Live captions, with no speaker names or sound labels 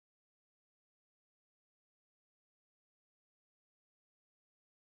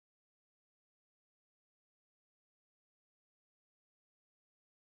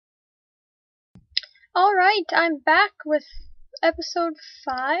Alright, I'm back with episode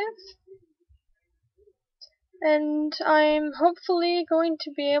 5, and I'm hopefully going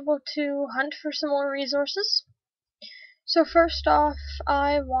to be able to hunt for some more resources. So first off,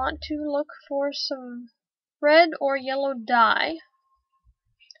 I want to look for some red or yellow dye.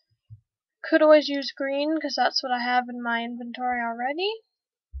 Could always use green, because that's what I have in my inventory already.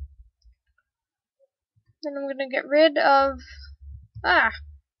 Then I'm going to get rid of...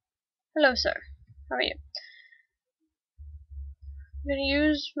 hello sir. How are you? I'm going to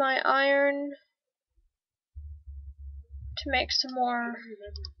use my iron to make some more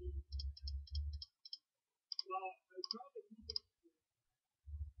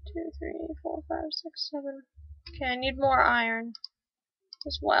 2, 3, 4, 5, 6, 7. Okay, I need more iron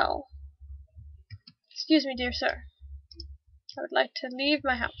as well. Excuse me, dear sir. I would like to leave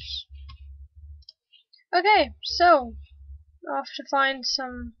my house. Okay, so off to find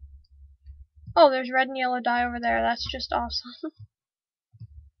some... Oh, there's red and yellow dye over there. That's just awesome.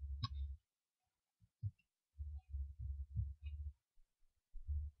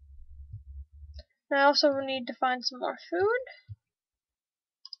 And I also need to find some more food.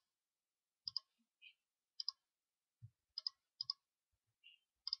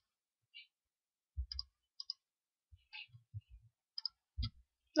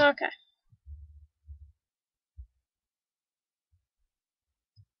 Okay.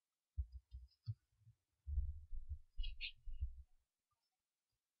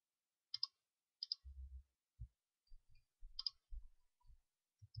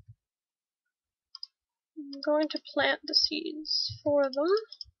 I'm going to plant the seeds for them.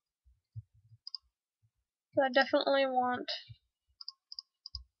 But I definitely want...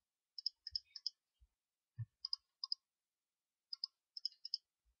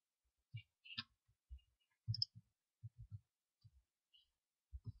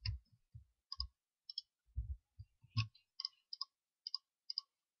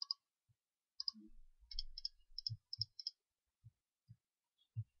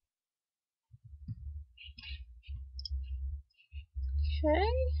 Okay.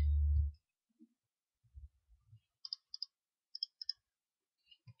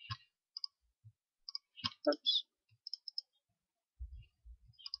 Oops.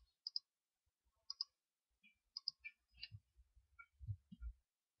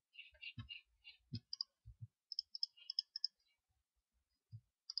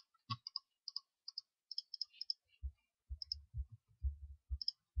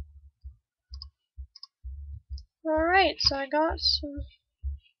 Alright, so I got some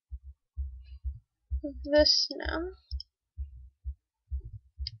of this now.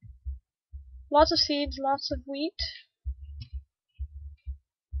 Lots of seeds, lots of wheat.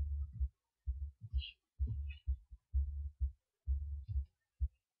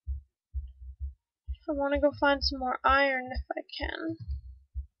 I want to go find some more iron if I can.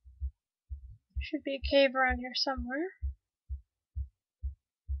 Should be a cave around here somewhere.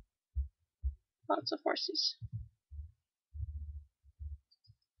 Lots of horses.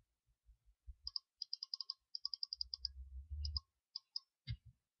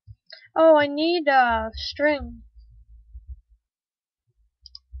 Oh, I need string.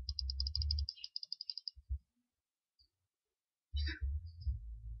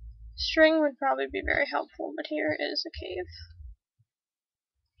 String would probably be very helpful, but here is a cave.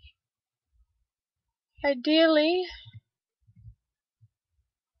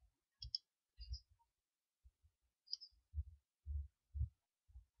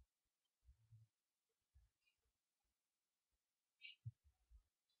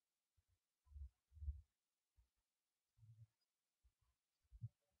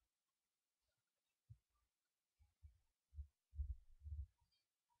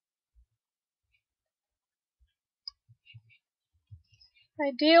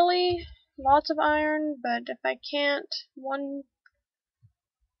 Ideally, lots of iron, but if I can't, 1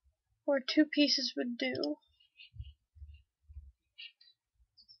 or 2 pieces would do.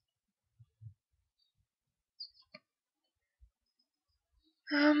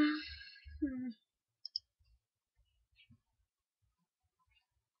 Hmm.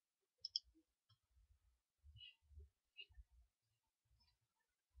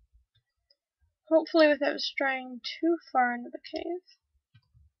 Hopefully without straying too far into the cave.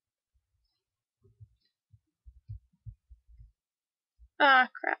 Ah,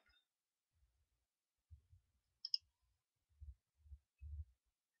 crap.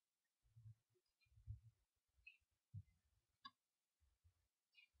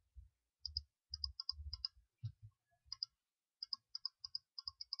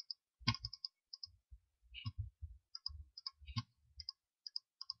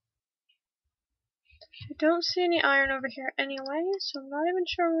 don't see any iron over here anyway, so I'm not even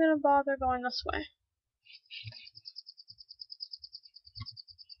sure I'm going to bother going this way.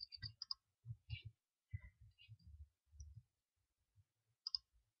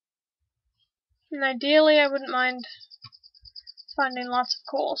 And ideally, I wouldn't mind finding lots of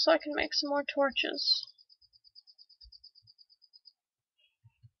coal so I can make some more torches.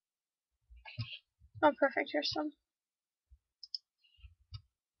 Oh, perfect, here's some.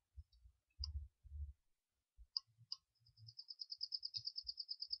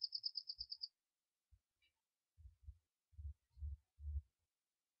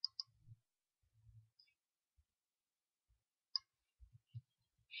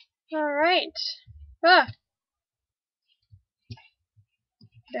 Alright. Ah!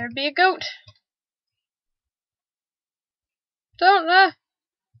 There be a goat. Don't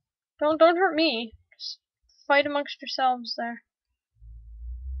hurt me. Just fight amongst yourselves there.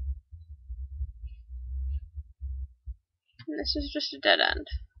 And this is just a dead end.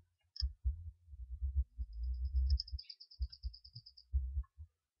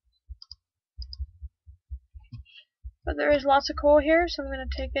 But there is lots of coal here, so I'm going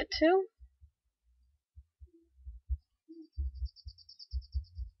to take it too.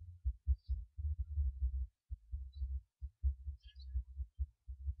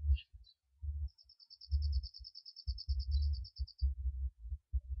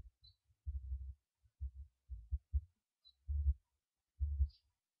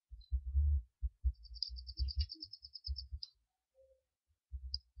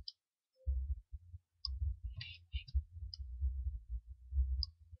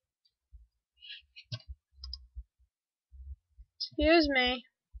 Excuse me.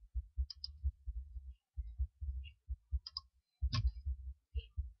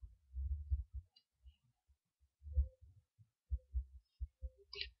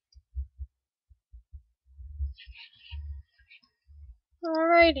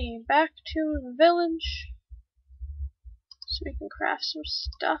 Alrighty, back to the village. So we can craft some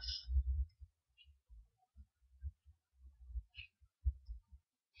stuff.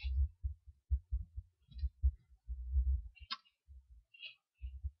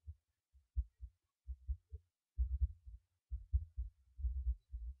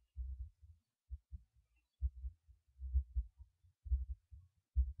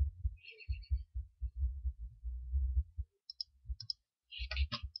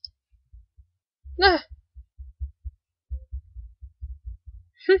 Ah!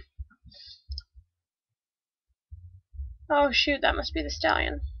 Oh shoot, that must be the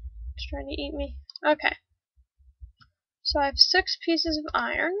stallion. It's trying to eat me. Okay. So I have 6 pieces of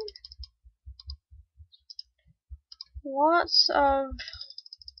iron. Lots of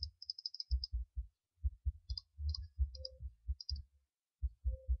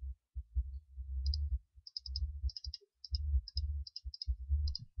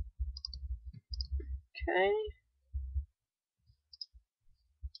okay.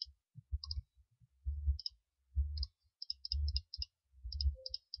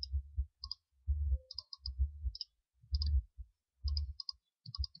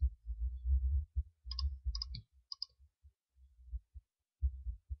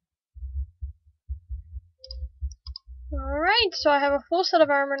 Alright, so I have a full set of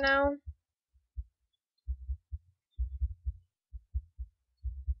armor now.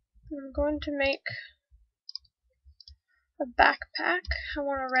 I'm going to make a backpack. I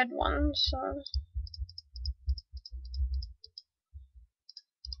want a red one, so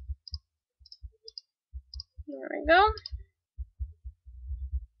there we go.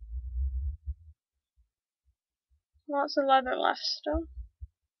 Lots of leather left still.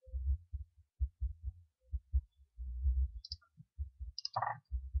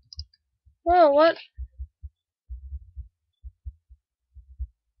 Whoa, what?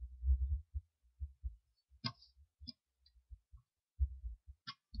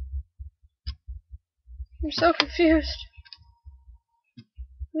 I'm so confused. I'm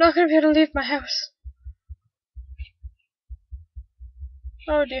not gonna be able to leave my house.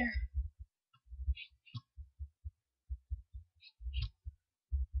 Oh dear.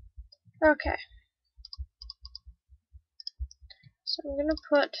 Okay. So I'm gonna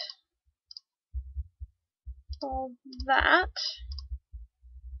put all that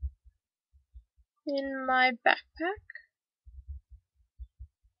in my backpack.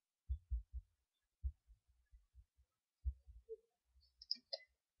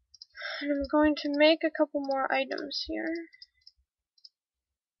 And I'm going to make a couple more items here.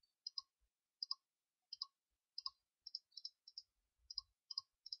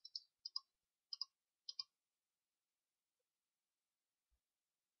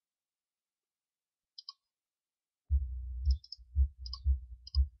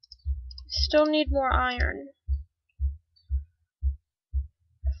 still need more iron.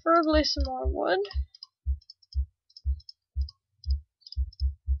 Preferably some more wood.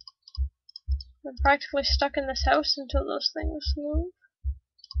 I'm practically stuck in this house until those things move.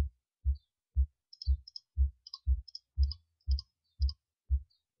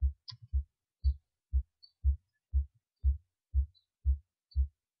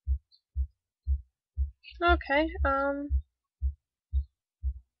 Okay,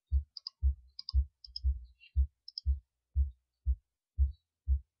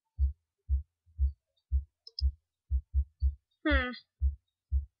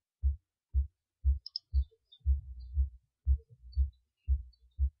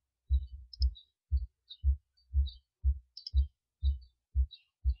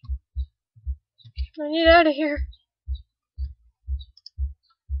 I need out of here.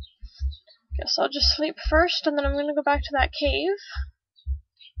 Guess I'll just sleep first, and then I'm gonna go back to that cave.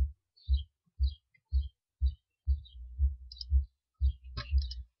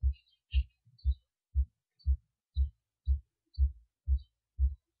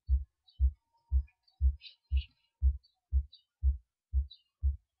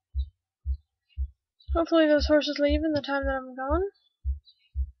 Hopefully those horses leave in the time that I'm gone.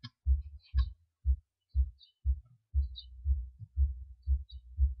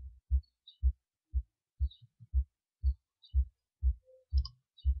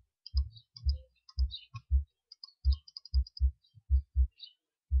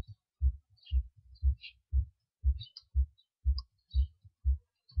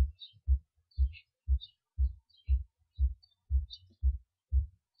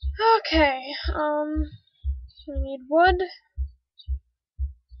 Okay, I need wood,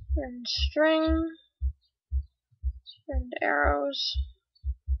 and string, and arrows,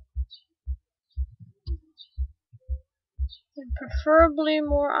 and preferably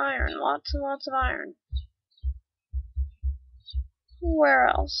more iron, lots and lots of iron. Where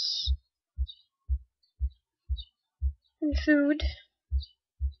else? And food.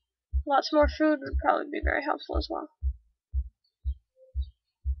 Lots more food would probably be very helpful as well.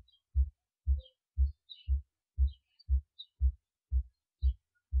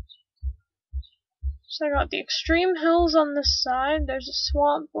 So I got the extreme hills on this side. There's a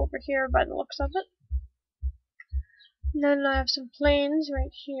swamp over here by the looks of it. And then I have some plains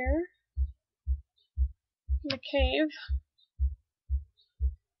right here. And a cave.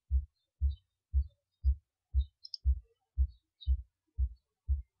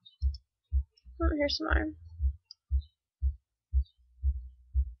 Oh, here's some iron.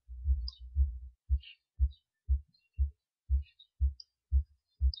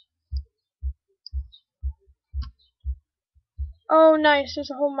 Oh, nice.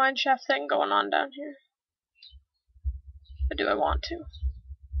 There's a whole mineshaft thing going on down here. But do I want to?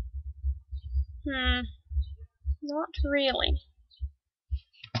 Not really.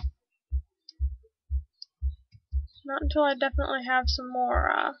 Not until I definitely have some more,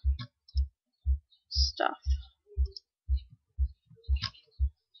 stuff.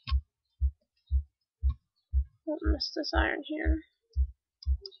 Don't miss this iron here.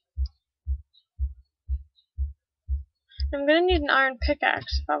 I'm gonna need an iron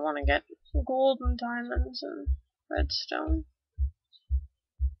pickaxe if I want to get gold and diamonds and redstone.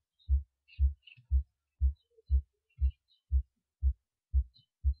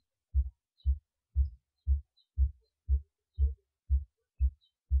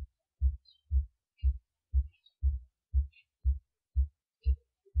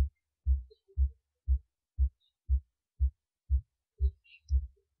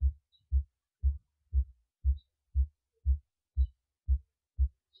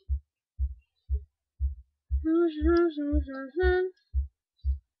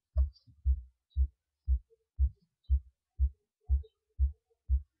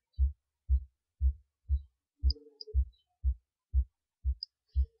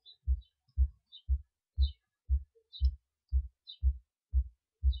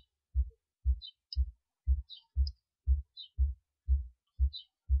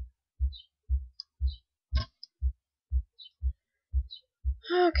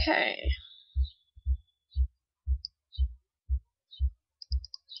 Okay.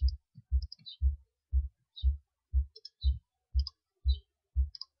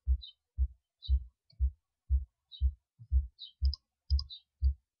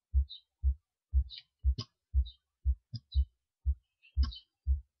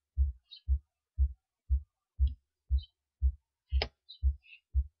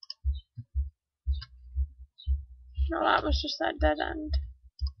 No, that was just that dead end.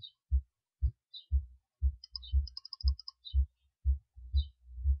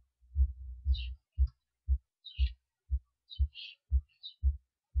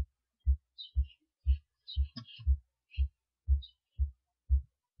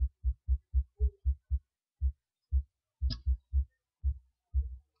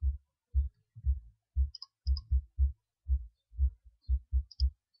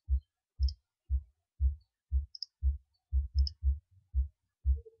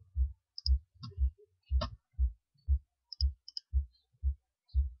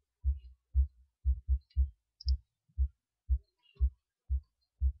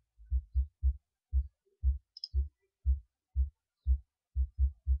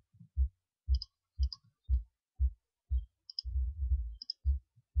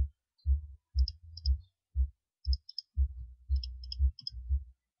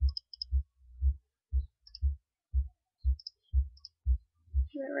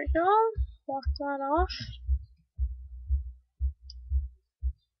 There we go. Walk that off.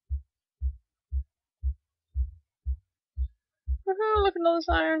 Woohoo, look at all this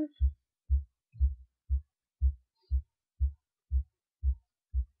iron.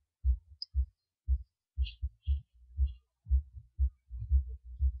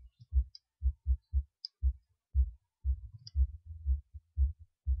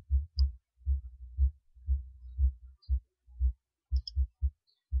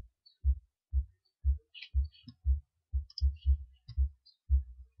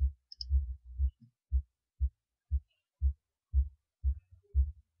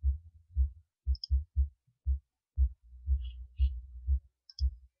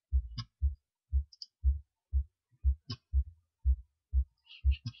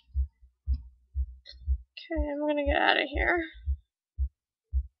 Okay, I'm gonna get out of here.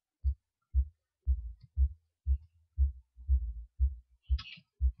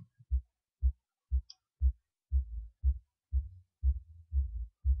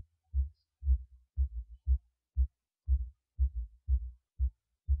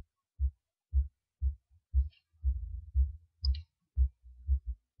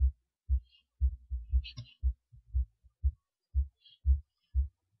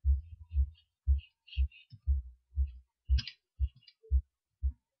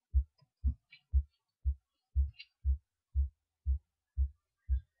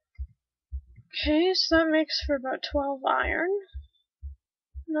 Okay, so that makes for about 12 iron.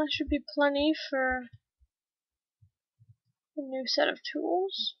 And that should be plenty for a new set of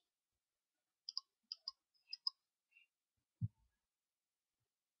tools.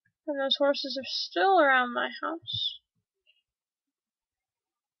 And those horses are still around my house.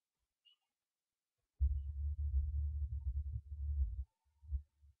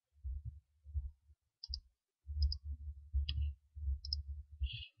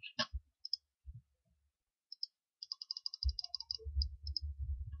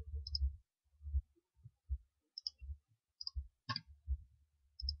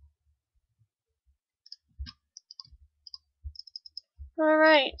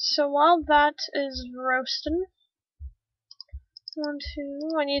 Alright, so while that is roasting, 1, 2,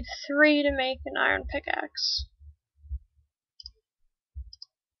 I need 3 to make an iron pickaxe.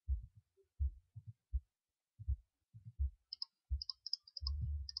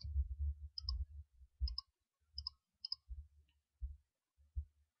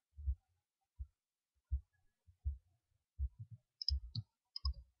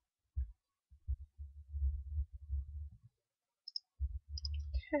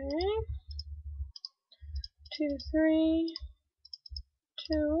 Okay. 2, 3,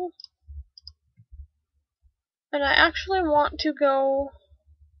 2. And I actually want to go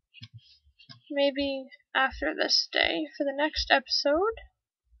maybe after this day for the next episode.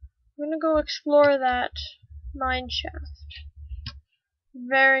 I'm gonna go explore that mine shaft.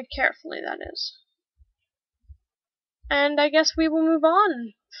 Very carefully, that is. And I guess we will move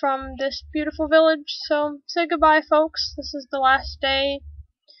on from this beautiful village. So say goodbye, folks. This is the last day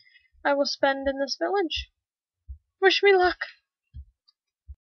I will spend in this village. Wish me luck.